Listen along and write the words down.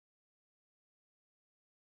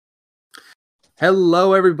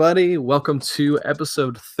Hello, everybody. Welcome to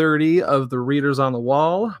episode 30 of The Readers on the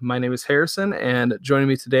Wall. My name is Harrison, and joining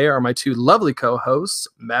me today are my two lovely co-hosts,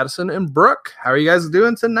 Madison and Brooke. How are you guys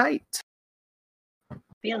doing tonight?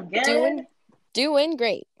 Feeling good. Doing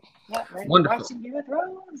great. Yep, Wonderful. Watching Game of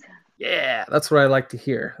Thrones. Yeah, that's what I like to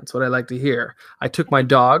hear. I took my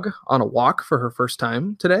dog on a walk for her first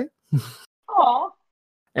time today. Aw.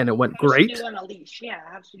 And it went How'd great. she do on a leash? Yeah,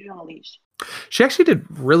 how'd she do on a leash? She actually did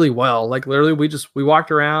really well. Like literally we walked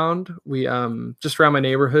around. We just around my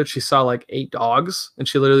neighborhood. She saw like 8 dogs and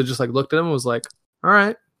she literally just like looked at them and was like, "All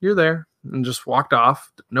right, you're there." And just walked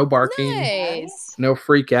off. No barking. Nice. No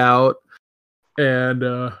freak out. And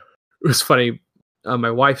it was funny.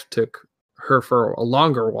 My wife took her for a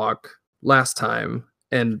longer walk last time,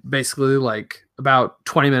 and basically like about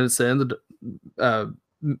 20 minutes in, the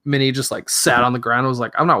Minnie just like sat on the ground and was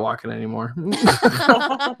like, "I'm not walking anymore."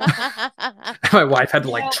 My wife had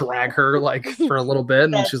to like drag her like for a little bit,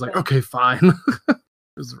 and she's like, "Okay, fine." It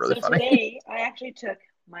was really funny. Today I actually took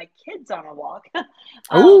my kids on a walk.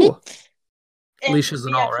 Leashes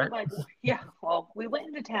and all, right? Well, we went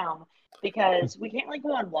into town because we can't like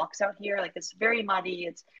go on walks out here. Like it's very muddy.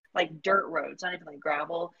 It's like dirt roads, not even like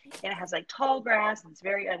gravel, and it has like tall grass and it's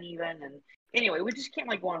very uneven. And anyway, we just can't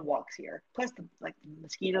like go on walks here. Plus, the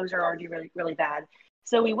mosquitoes are already really, really bad.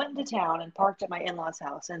 So we went into town and parked at my in-laws'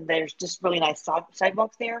 house, and there's just really nice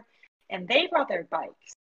sidewalks there. And they brought their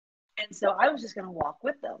bikes, and so I was just gonna walk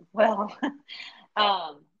with them. Well,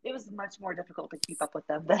 it was much more difficult to keep up with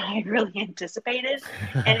them than I really anticipated.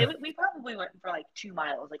 And we probably went for like 2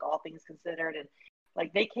 miles, like all things considered, and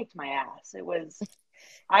like they kicked my ass. I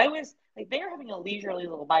was like, they were having a leisurely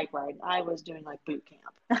little bike ride. I was doing like boot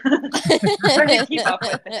camp. Trying to keep up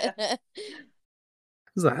with it.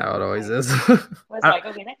 Isn't that how it always is? I was like,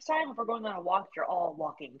 okay, next time if we're going on a walk, you're all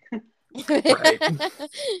walking. Right.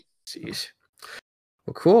 Jeez.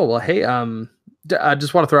 Well, cool. Well, hey, I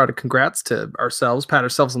just want to throw out a congrats to ourselves, pat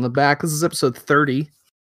ourselves on the back. This is episode 30,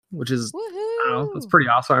 which is, I don't know, that's pretty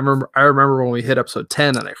awesome. I remember when we hit episode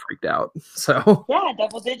 10 and I freaked out. So yeah,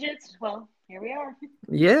 double digits. Well, here we are.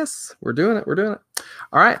 Yes, we're doing it.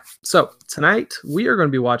 All right. So tonight we are going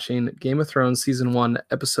to be watching Game of Thrones season 1,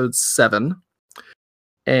 episode 7.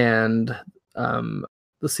 And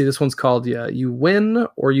let's see, this one's called You Win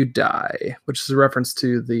or You Die, which is a reference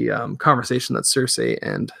to the conversation that Cersei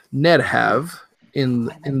and Ned have in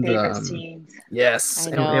the scenes. Yes,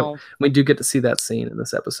 I know. And we do get to see that scene in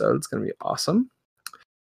this episode. It's going to be awesome.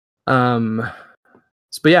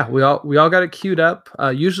 But yeah, we all got it queued up.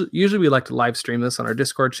 Usually we like to live stream this on our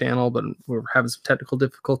Discord channel, but we're having some technical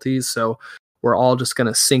difficulties, so we're all just going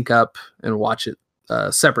to sync up and watch it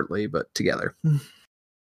separately, but together.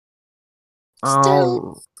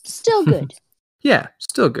 Still good. Yeah,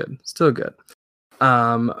 still good.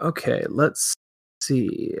 Okay, let's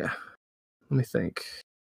see. Let me think.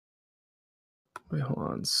 Wait, hold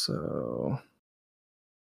on. So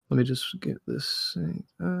let me just get this thing.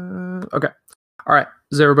 Okay. All right.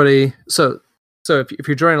 Is everybody? So if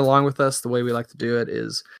you're joining along with us, the way we like to do it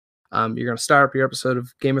is you're going to start up your episode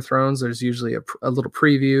of Game of Thrones. There's usually a little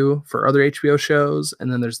preview for other HBO shows,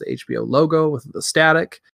 and then there's the HBO logo with the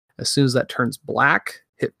static. As soon as that turns black,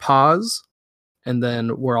 hit pause, and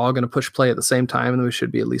then we're all going to push play at the same time, and then we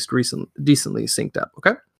should be at least decently synced up.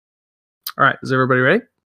 Okay. All right. Is everybody ready?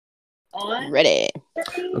 On Ready.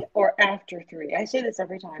 3 or after 3? I say this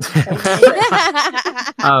every time.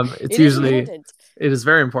 It is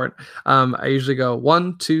very important. I usually go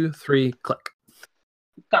 1, 2, 3, click.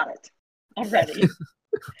 Got it. I'm ready.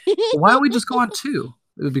 Why don't we just go on 2?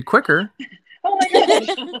 It would be quicker. Oh my gosh.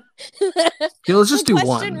 Let's just do 1.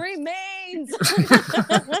 Question remains.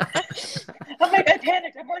 Oh my god, I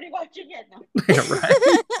panicked. I'm already watching it now. Yeah,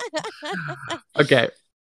 right. Okay.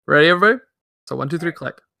 Ready, everybody? So 1, 2, 3,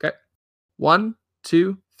 click. Okay. 1,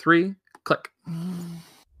 2, 3, click.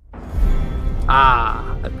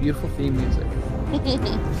 That beautiful theme music.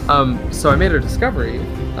 So I made a discovery.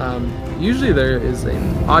 Usually there is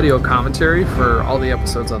an audio commentary for all the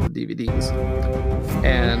episodes on the DVDs.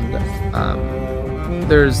 And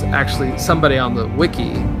there's actually somebody on the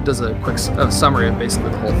wiki does a quick summary of basically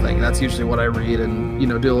the whole thing. That's usually what I read and,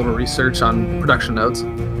 do a little research on production notes.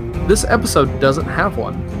 This episode doesn't have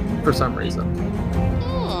one for some reason.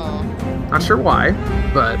 Not sure why,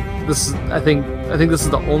 but I think this is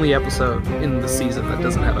the only episode in the season that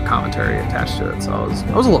doesn't have a commentary attached to it. So I was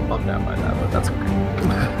a little bummed out by that, but that's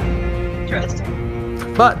okay. Interesting.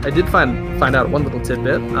 But I did find out one little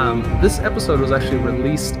tidbit. This episode was actually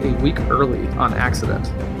released a week early on accident.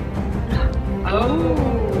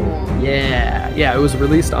 Oh. Yeah, it was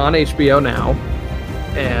released on HBO Now.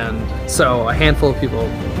 And so a handful of people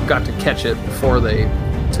got to catch it before they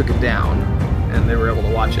took it down, and they were able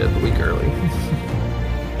to watch it a week early.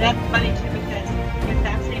 That's funny too, because if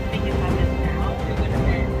that same thing had happened now, it would have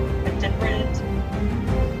been a different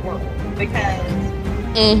world. Because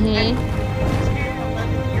Mm-hmm. this aired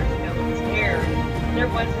 11 years ago when this aired, there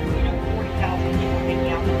wasn't, 40,000 people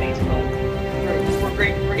hanging out on Facebook for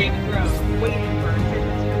Game of Thrones waiting for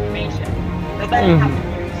this information. If that had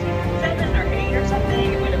happened in season 7 or 8 or something,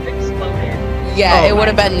 it would have exploded. Yeah, Oh, it would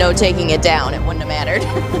have been no taking it down. It wouldn't have mattered.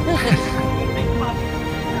 It would have been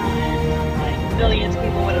popular and like millions of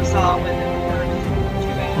people would have saw it within the first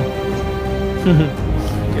 2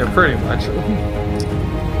 hours. Yeah, pretty much.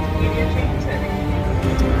 Media changes everything.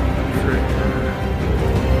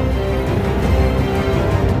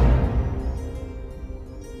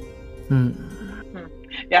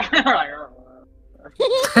 Yeah.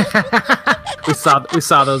 we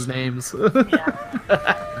saw those names.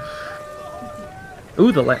 Yeah.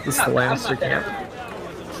 Ooh, this is the Lannister camp.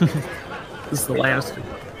 This is the Lannister.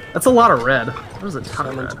 That's a lot of red. There's a ton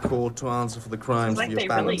of Summoned to red. court to answer for the crimes Like of the they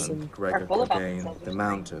really abandonment, are Gregor full about Clegane, themselves. the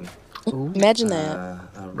mountain. Imagine that.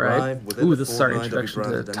 Right. Arrived within Ooh, a this is our fortnight of introduction to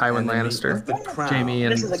brother and Tywin enemy Lannister, of the crown. Jamie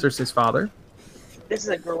and This is a- Cersei's father. This is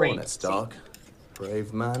a great Cornet Stark,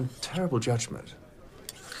 brave man, terrible judgment.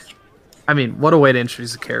 I mean, what a way to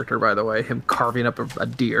introduce a character, by the way. Him carving up a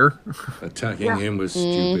deer. Attacking him was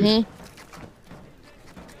stupid.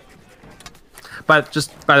 But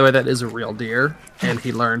just by the way, that is a real deer, and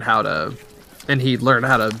he learned how to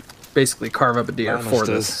basically carve up a deer for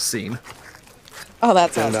this Lannisters. scene. Oh,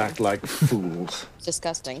 that's Don't awesome. act like fools.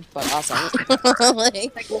 Disgusting, but awesome.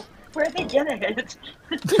 Like, Like, well, where'd they get it?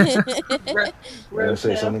 Well,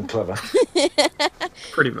 say something clever.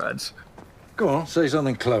 Pretty much. Go on, say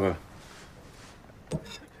something clever.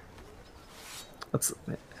 He's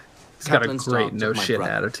got a Catelyn great Stark no took my shit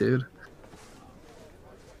brother. attitude.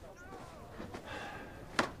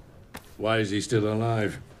 Why is he still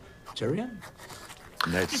alive? Tyrion?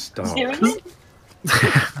 Ned Stark. Seriously?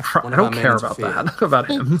 I don't care about that about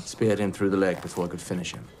him. Speared him through the leg before I could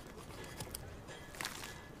finish him.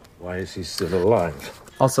 Why is he still alive?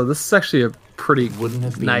 Also, this is actually a pretty Wouldn't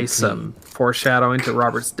have been nice clean. foreshadowing to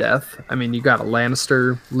Robert's death. I mean, you got a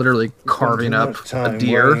Lannister literally carving up a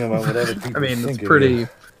deer. I mean, it's pretty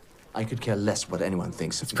I could care less what anyone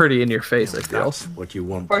thinks of me. pretty in your face, I feel. That's what you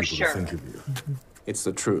want For people sure. to think of you. It's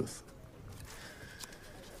the truth.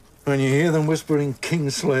 When you hear them whispering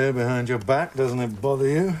Kingslayer behind your back, doesn't it bother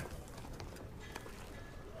you?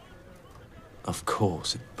 Of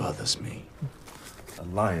course it bothers me. A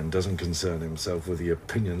lion doesn't concern himself with the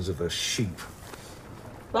opinions of the sheep.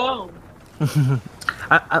 Boom.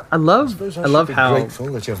 I love how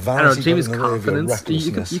Grateful that your I don't know, vanity Jamie's got in the way of your confidence.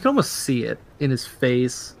 You recklessness. can almost see it in his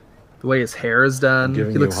face, the way his hair is done. He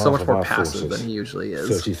Giving looks you so half much of more our passive forces. than he usually is.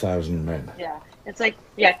 30,000 men. Yeah. It's like,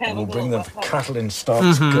 yeah, kind And of we'll a bring little them West Catelyn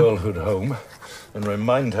Stark's girlhood home and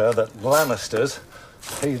remind her that Lannisters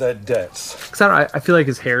pay their debts. Because I feel like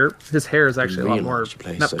his hair is actually a lot more realize you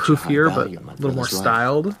place not such a poofier, high but value on my a little more brother's life.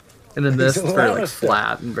 styled. And then this He's is a very like Lannister.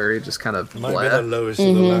 flat and very just kind of Might be the blah. lowest of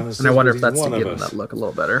the Lannisters, And I wonder but if that's he's to one give of him us. that look a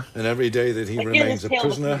little better. And every day that he Like, remains his a tail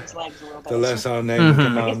prisoner, between his legs a little bit. the less our name Like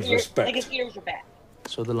commands his, ears, like his respect. ears are back.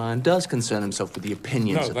 So the lion does concern himself with the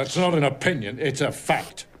opinions No, of that's not an opinion, it's a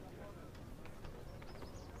fact.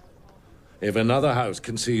 If another house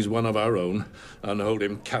can seize one of our own and hold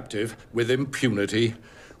him captive with impunity,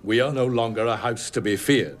 we are no longer a house to be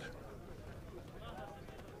feared.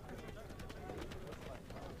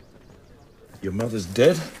 Your mother's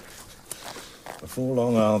dead. Before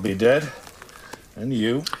long, I'll be dead. And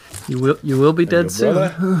you. You will be And dead your soon.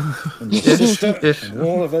 brother, and your sister, Ish. and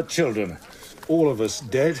all of her children. All of us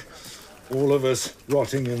dead. All of us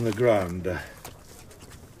rotting in the ground.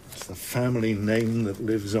 It's the family name that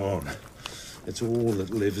lives on. It's all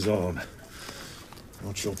that lives on.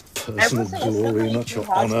 Not your personal say, glory, somebody not your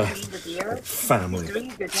who has honor, to be the deer but family. is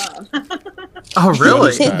doing a good job. Oh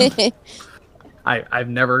really? Understand? I've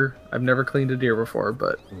never cleaned a deer before,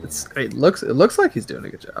 but it looks like he's doing a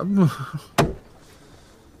good job.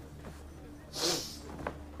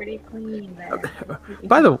 Pretty clean there.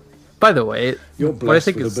 By the way, You're what I blessed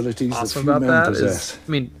think with is abilities that awesome few about men that possess. is,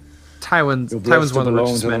 I mean, Tywin's You're blessed one to of the belong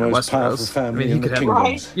richest to the men in most powerful Westeros. I family mean, he in the could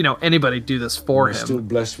have kingdoms. anybody do this for You're still him.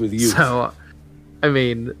 blessed with youth. So, I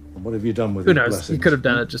mean, What have you done with who these knows? blessings? He could have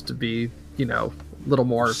done it just to be, a little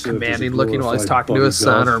more Served as a commanding looking while he's glorified talking to his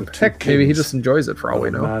son, or bodyguard for two heck, maybe he kings. just enjoys it for all we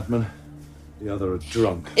One a know. madman, the other a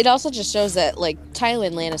drunk. it also just shows that like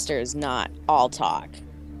Tywin Lannister is not all talk.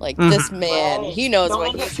 Like this man, Right. he knows Don't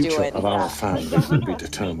what let he's The future doing. of our Yeah. family Don't will be let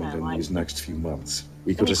that determined be in that these way. next few months.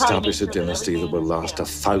 We could he probably establish a makes sure that dynasty that will everything, last yeah,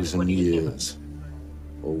 1,000 what he needs to. years.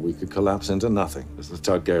 Or we could collapse into nothing, as the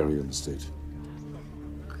Targaryens did.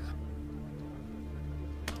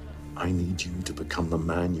 I need you to become the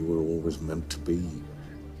man you were always meant to be.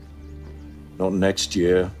 Not next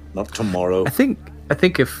year, not tomorrow. I think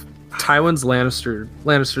if Tywin's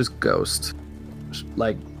Lannister's ghost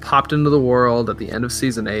like popped into the world at the end of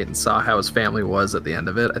season 8 and saw how his family was at the end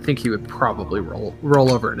of it, I think he would probably roll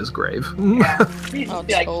over in his grave. Yeah, he'd Oh,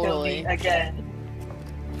 be like, kill me totally. again.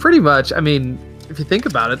 Pretty much. I mean, if you think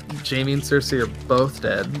about it, Jaime and Cersei are both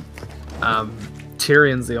dead.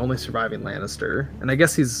 Tyrion's the only surviving Lannister, and I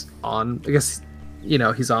guess he's on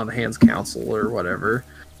the Hand's Council or whatever.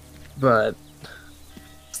 But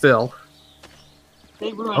still.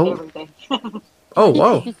 They ruined everything. Oh,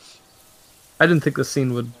 whoa. I didn't think this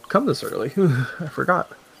scene would come this early. I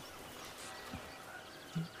forgot.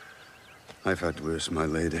 I've had worse, my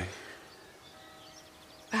lady.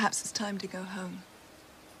 Perhaps it's time to go home.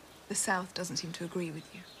 The South doesn't seem to agree with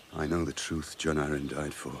you. I know the truth Jon Arryn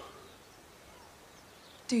died for.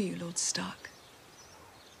 Do you, Lord Stark?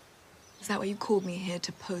 Is that why you called me here,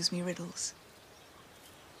 to pose me riddles?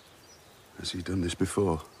 Has he done this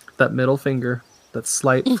before? That middle finger, that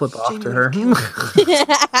slight flip off Jaime to would her. have killed me.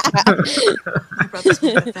 My brother's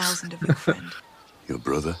worth 1,000 of your friend. Your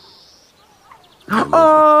brother?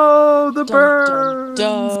 Oh, the Dun, bird!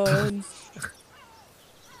 dun, dun.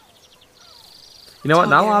 You know what?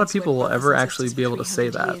 Not a lot of Targaryens people were will brothers ever and actually sisters be for able to say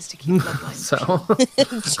 300 that. years to keep bloodlines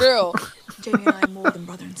So, True. Jaime and I are more than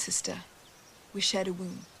brother and sister. We shared a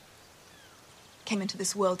womb. Came into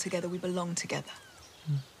this world together, we belong together.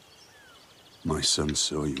 My son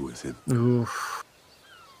saw you with him. oof.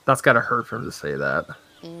 That's gotta hurt for him to say that.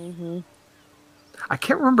 Mm-hmm. I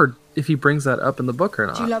can't remember if he brings that up in the book or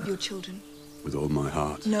not. Do you love your children? With all my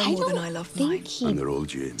heart. No I more than don't I love mine. think he And they're all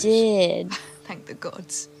Jaime's. did. Thank the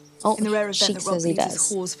gods. Oh, In the rare she event that Rob says he leaves his does.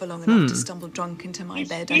 halls for long enough to stumble drunk into my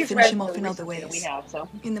bed, I He's finish read him the off in other research that ways. we have, so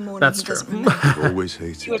In the morning, That's he true. doesn't remember. I've always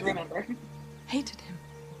hated you would you. remember. Hated him.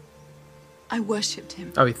 I worshipped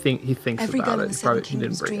him. Oh, he thinks Every about girl it. in the He Seven didn't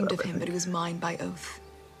Kingdoms bring it dreamed up. of I him, but think. he was mine by oath.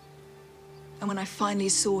 And when I finally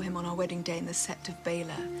saw him on our wedding day in the Sept of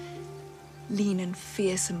Baelor, lean and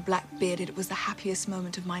fierce and black-bearded, it was the happiest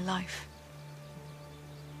moment of my life.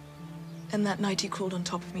 And that night he crawled on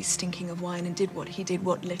top of me, stinking of wine, and did what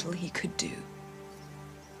little he could do.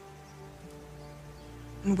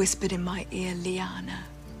 And whispered in my ear, Lyanna.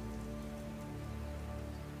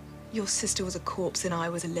 Your sister was a corpse and I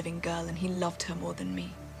was a living girl, and he loved her more than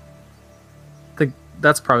me. I think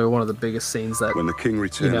that's probably one of the biggest scenes that When the king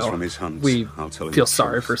returns know, from his hunts, we I'll tell him feel the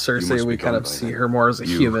sorry truth. for You Cersei. must We be kind gone of by see then. her more as a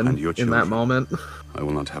You human and your in that children. moment. I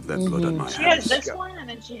will not have their blood on my She has hands. this one, and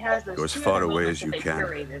then she has those Go as two far other away moments as you that they can.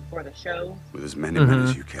 curated for the show. With as many men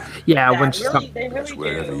as you can. Yeah, That when she's really, they really Because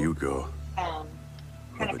wherever do. you go,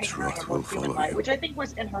 Kind of Robert's paint her in a wrath more will human follow light, you. which I think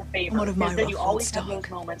was in her favor. What of my Because then you wrath, always Lord have those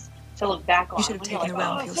Stark? moments to look back on. You should have when you're taken like, a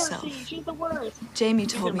round oh, for yourself. Cersei, she's the worst. Jamie You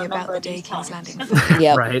told can me about remember the day these King's times. Landing fell.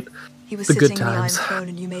 Yep. right, He was The good sitting on the Iron times. Throne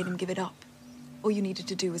and you made him give it up. All you needed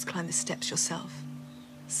to do was climb the steps yourself.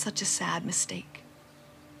 Such a sad mistake.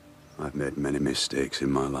 I've made many mistakes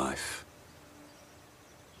in my life.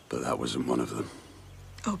 But that wasn't one of them.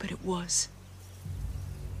 Oh, but it was.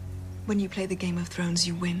 When you play the Game of Thrones,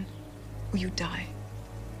 you win or you die.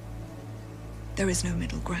 There is no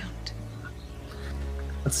middle ground.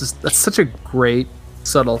 that's such a great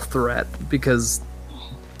subtle threat because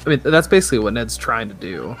I mean that's basically what Ned's trying to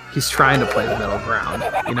do. He's trying to play the middle ground.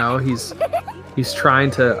 You know, he's trying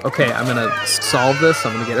to, okay, I'm gonna solve this.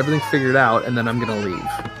 I'm gonna get everything figured out, and then I'm gonna leave.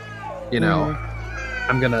 You know,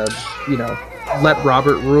 I'm gonna let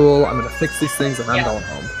Robert rule. I'm gonna fix these things, and I'm going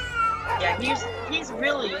home. Yeah, he's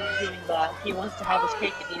really doing that. He wants to have his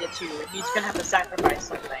cake and eat it too. And he's gonna have to sacrifice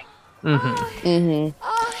something.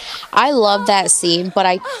 I love that scene, but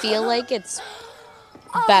I feel like it's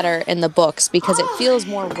better in the books because it feels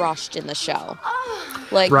more rushed in the show.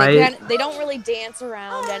 Like Right. they don't really dance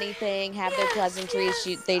around anything, have their pleasantries.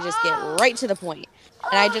 They just get right to the point.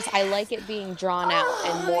 And I like it being drawn out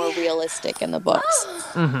and more realistic in the books.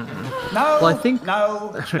 No, Well, I think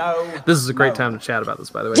no. this is a great time to chat about this.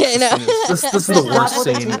 By the way, Yeah, I know. This is the worst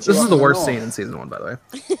scene. This is the worst scene in season 1, by the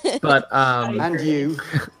way. But And you,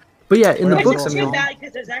 but yeah, in the Well, books, I It's mean, too bad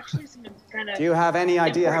because there's actually some kind of. do you have any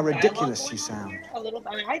idea how important ridiculous dialogue you going on sound? here. A little.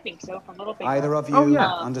 I mean, I think so. From Little Big Either of you Oh, yeah.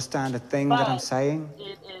 understand a thing that I'm But saying?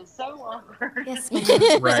 It is so awkward. Yes,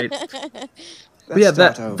 right? Let's But yeah,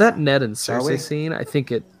 start over. that Ned and Shall we? Cersei scene, I think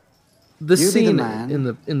this You be the scene man,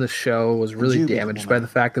 in the show was really you be the damaged by woman. the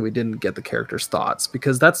fact that we didn't get the characters' thoughts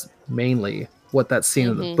because that's mainly what that scene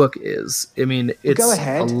in the book is. I mean, it's Go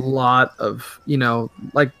ahead. a lot of, you know,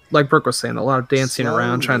 like Brooke was saying, a lot of dancing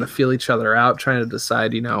around, trying to feel each other out, trying to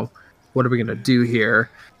decide, you know, what are we going to do here?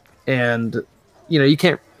 And, you know, you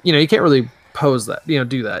can't really pose that, you know,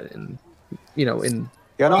 do that in, you know, in,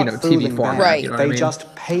 You're not you know, TV format. Right. You know what They I mean?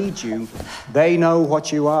 just paid you. They know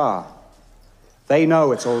what you are. They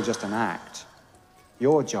know it's all just an act.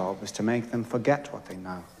 Your job is to make them forget what they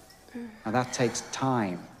know. Now that takes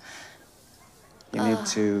time. You need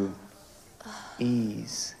to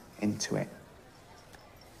ease into it.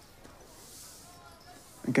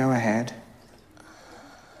 Go ahead.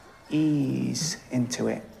 Ease into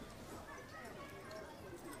it.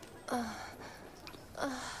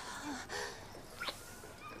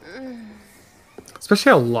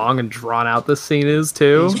 Especially how long and drawn out this scene is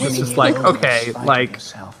too. It's just like, okay, like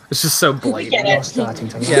it's just so blatant. You're starting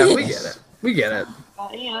to Yeah, we get it. We get it.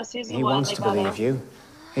 You know, season He one, wants they to got believe a- you.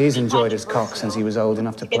 He's enjoyed his cock since he was old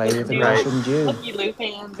enough to play with it, why shouldn't you? Lucky Luke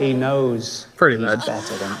fans. He knows Pretty he's much.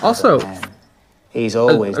 better than Also, other men. He's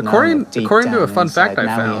always according known that deep to a down fun fact inside, I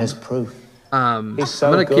now he found, has proof. I'm He's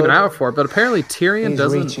so gonna keep an good. eye out for it, but apparently Tyrion He's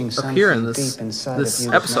reaching doesn't appear in something this deep inside this of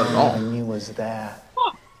you that episode at no all. one knew was there.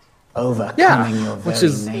 Overcoming your which very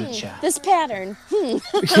is nature. This pattern.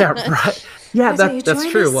 Yeah, right. Yeah, Why don't you that's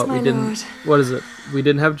join true. us, What we my didn't, lord? what is it? We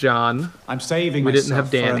didn't have Jon. I'm saving We didn't have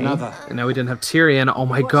myself for Dany, another. and now we didn't have Tyrion. Oh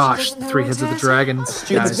my gosh, doesn't know three what's heads of the happening? dragon.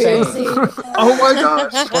 Stupid Guys. saying. Oh my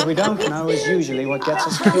gosh. What we don't know is usually what gets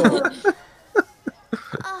us killed.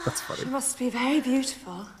 That's funny. She must be very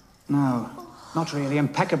beautiful. No, not really.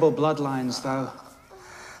 Impeccable bloodlines, though.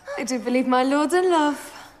 I do believe my lord's in love.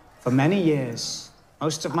 For many years.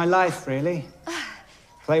 Most of my life, really.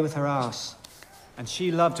 Play with her ass. And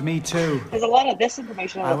she loved me too. There's a lot of this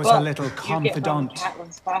information in I the was book. her little You get from confidant.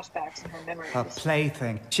 Catelyn's flashbacks and her memories. Her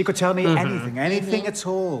plaything. She could tell me anything at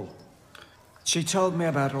all. She told me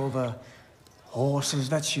about all the horses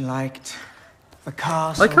that she liked, the I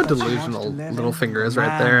castle. like how that she wanted to delusional live in, Littlefinger is the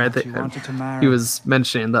right there. I man that think she wanted to marry. he was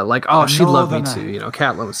mentioning that, like, oh, A she loved me northerner too. You know,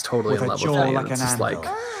 Catelyn was totally with in a love with jaw me. like And it's an just like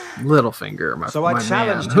anvil. Littlefinger, my So I my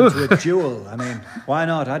challenged man. him to a duel. I mean, why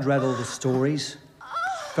not? I'd read all the stories.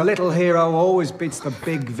 The little hero always beats the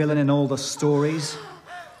big villain in all the stories.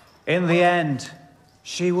 In the end,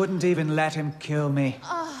 she wouldn't even let him kill me.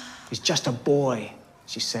 He's just a boy,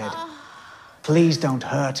 she said. Please don't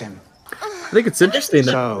hurt him. I think it's interesting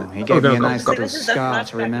that. So he gave me a nice So little this is the scar flashback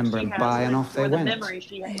to remember that she and has buy, and with- off they for the went. memory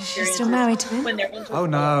she Is she still married to him? when they're into Oh the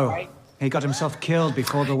no, right? he got himself killed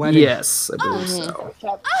before the wedding. Yes, I believe so.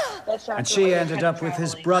 That's And she ended up with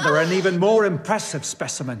his brother, an even more impressive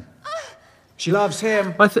specimen. She loves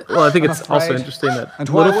him. I think I'm it's also afraid. interesting that And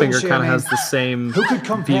why wouldn't Littlefinger she? kind I of has mean, the same who could view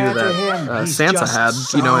compare to that him? He's Sansa just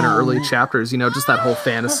had, you know, in her early so chapters. You know, just that whole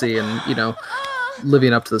fantasy and, you know,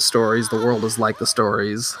 living up to the stories. The world is like the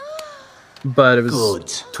stories. But it was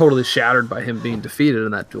Good. totally shattered by him being defeated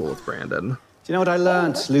in that duel with Brandon. Do you know what I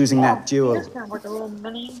learned losing that duel? It's kind of like a little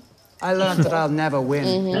mini. I learned that I'll never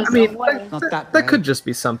win. I mean, Not that that way. could just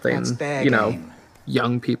be something, That's their you know, game.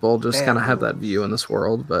 young people just Their kind of have that rules. view in this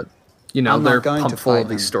world. But, you know, I'm not they're going to pumped full fight of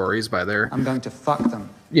these them. stories by their, I'm going to fuck them.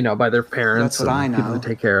 you know, by their parents That's what I and people know. who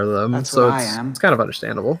take care of them. That's So what I it's, am. it's kind of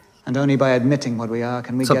understandable. And only by admitting what we are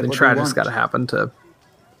can we Something get what tragic's we want. got to happen to,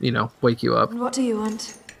 you know, wake you up. And what do you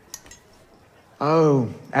want? Oh,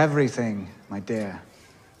 everything, my dear.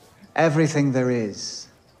 Everything there is.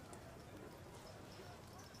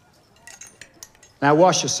 Now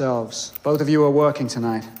wash yourselves. Both of you are working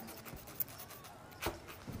tonight.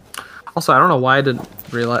 Also, I don't know why I didn't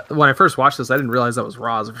realize when I first watched this. I didn't realize that was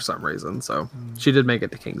Roz for some reason. So she did make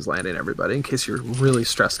it to King's Landing. Everybody, in case you're really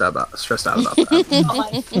stressed out about that. Oh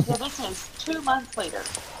my, so this is 2 months later.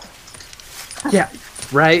 Yeah,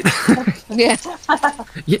 right. Yeah.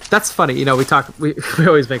 Yeah, that's funny. You know, we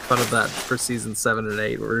always make fun of that for season 7 and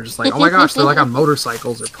 8. Where we're just like, oh my gosh, they're like on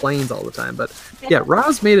motorcycles or planes all the time. But yeah,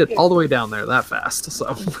 Roz made it all the way down there that fast.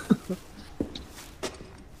 So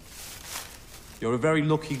You're a very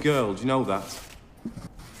lucky girl, do you know that?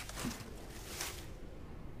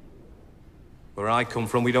 Where I come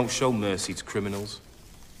from, we don't show mercy to criminals.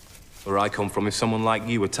 Where I come from, if someone like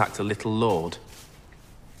you attacked a little lord,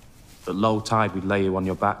 at low tide we'd lay you on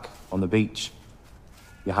your back on the beach,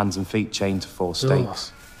 your hands and feet chained to 4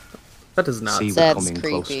 stakes. that does not. Sea would That's come in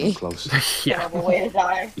closer creepy. and closer. Yeah, Terrible way to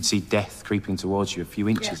die. You'd see death creeping towards you a few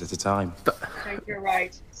inches at a time. You're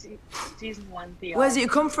right. Season 1, the Where's it you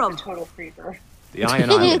come from? total creeper. The Iron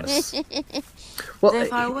Islands. well, They're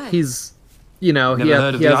far away. he's, you know, Never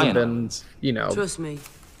heard of he the hasn't Iron been, Islands? you know, Trust me.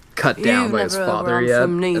 cut down You've by his never heard father where I'm yet.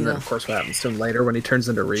 from And then, neither. of course, what happens to him later when he turns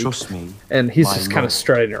into Reek. Trust me. And he's I just kind know. of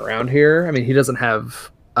strutting around here. I mean, he doesn't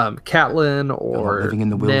have Catelyn or living in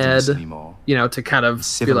the wilderness Ned, anymore. you know, to kind of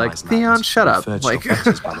be like, Civilized Theon, lands shut up. referred to Like,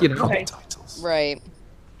 offences by you their know. proper titles. Right.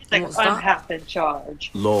 It's like, I'm half in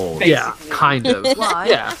charge. Lord. Yeah, basically. kind of. Why?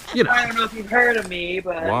 Yeah, you know. I don't know if you've heard of me,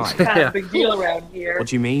 but Why? it's kind Yeah. of a big deal around here. What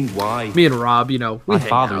do you mean, why? Me and Rob, you know, we My hang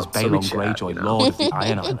father is out, so we Balon chat, Greyjoy, you know. Lord of the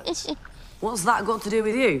Iron Islands. What's that got to do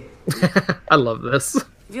with you? I love this.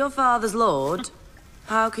 If your father's Lord,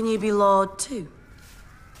 how can you be Lord too?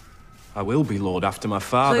 I will be Lord after my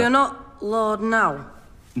father. So you're not Lord now?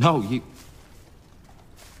 No, you...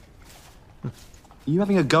 You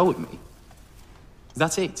having a go at me? Is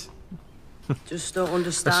that it? Just don't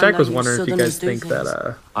understand. Shaq was how you wondering if you guys Southerners think do that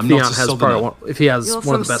things. I'm Theon not a has Southerner. probably if he has You're one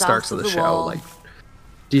of from the best arcs south of of the the show. wall. Like,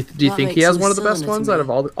 do you That think he makes has him one of the best Southerner ones to out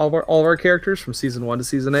me. of all of our characters from season 1 to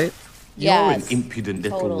season 8? Yes. You're an impudent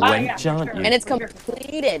little Totally. wench, aren't you? And it's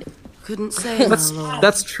completed. Couldn't say That's now, Lord.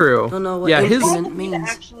 that's true. Don't know what Yeah, his impudent means.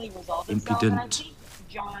 Actually resolved itself, and I Impudent. think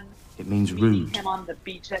John It means meeting rude. him on the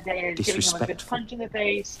beach that day and giving him a good Disrespectful. punch in the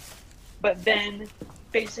face, but then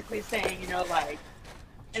basically saying, you know, like,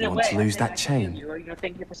 in You a want way, to lose I that chain? you know,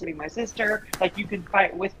 thank you for saving my sister. Like, you can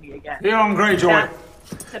fight with me again. Theon Greyjoy.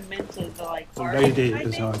 That cemented the like. The arc, lady I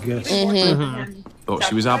is think, our guest. even more so Mhm. than him Thought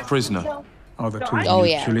she was our sacrificing prisoner. himself. Are the So two I- Oh,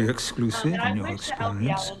 yeah. mutually exclusive And I in your wish that Alfie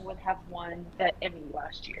experience? Allen would have won that Emmy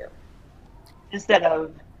last year instead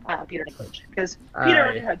of Peter Dinklage, because Peter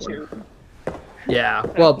already had two. Yeah.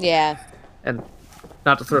 Well, Yeah. and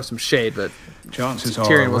not to throw some shade, but Chances are I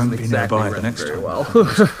Tyrion wasn't won't be exactly nearby the written next very time.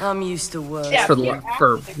 well I'm used to words. Yeah, for the Peter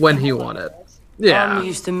for acted when he exceptional won it. in this. Yeah. I'm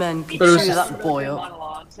used to men But it was chew just- that boy up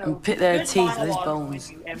Monologue, so and pit their good teeth with his monologues bones.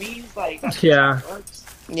 win you Emmys, like, that's Yeah. how it works.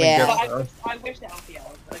 Yeah. So I wish that Alfie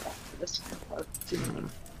Allen would have gotten this season.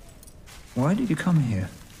 Why did you come here?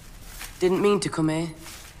 Didn't mean to come here.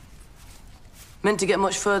 Meant to get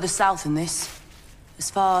much further south than this. As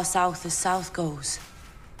far south as south goes.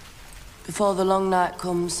 Before the long night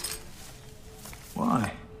comes,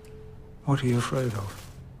 Why? What are you afraid of?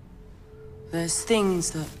 there's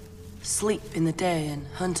things that sleep in the day and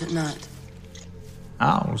hunt at night.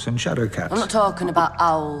 Owls and shadow cats. I'm not talking about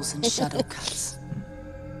owls and shadow cats.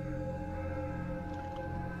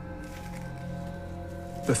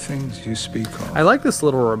 The things you speak of. I like this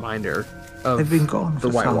little reminder of They've been gone the for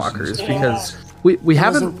White thousands Walkers of because years. we It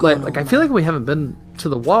haven't wasn't gone like I feel like we haven't been to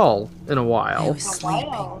the Wall in a They while, were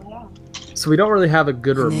sleeping. so we don't really have a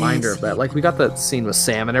good And they're reminder of that. Like we got that scene with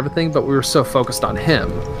Sam and everything, but we were so focused on him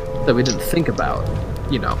that we didn't think about,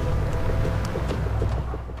 you know.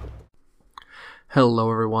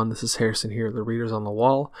 Hello, everyone. This is Harrison here, the Readers on the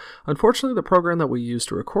Wall. Unfortunately, the program that we used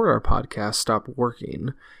to record our podcast stopped working,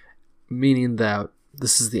 meaning that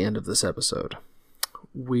this is the end of this episode.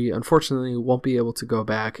 We unfortunately won't be able to go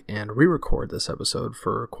back and re-record this episode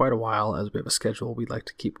for quite a while, as we have a schedule we'd like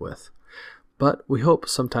to keep with. But we hope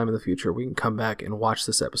sometime in the future we can come back and watch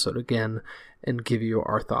this episode again and give you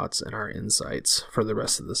our thoughts and our insights for the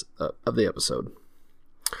rest of this of the episode.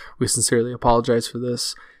 We sincerely apologize for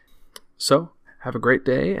this. So, have a great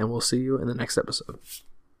day, and we'll see you in the next episode.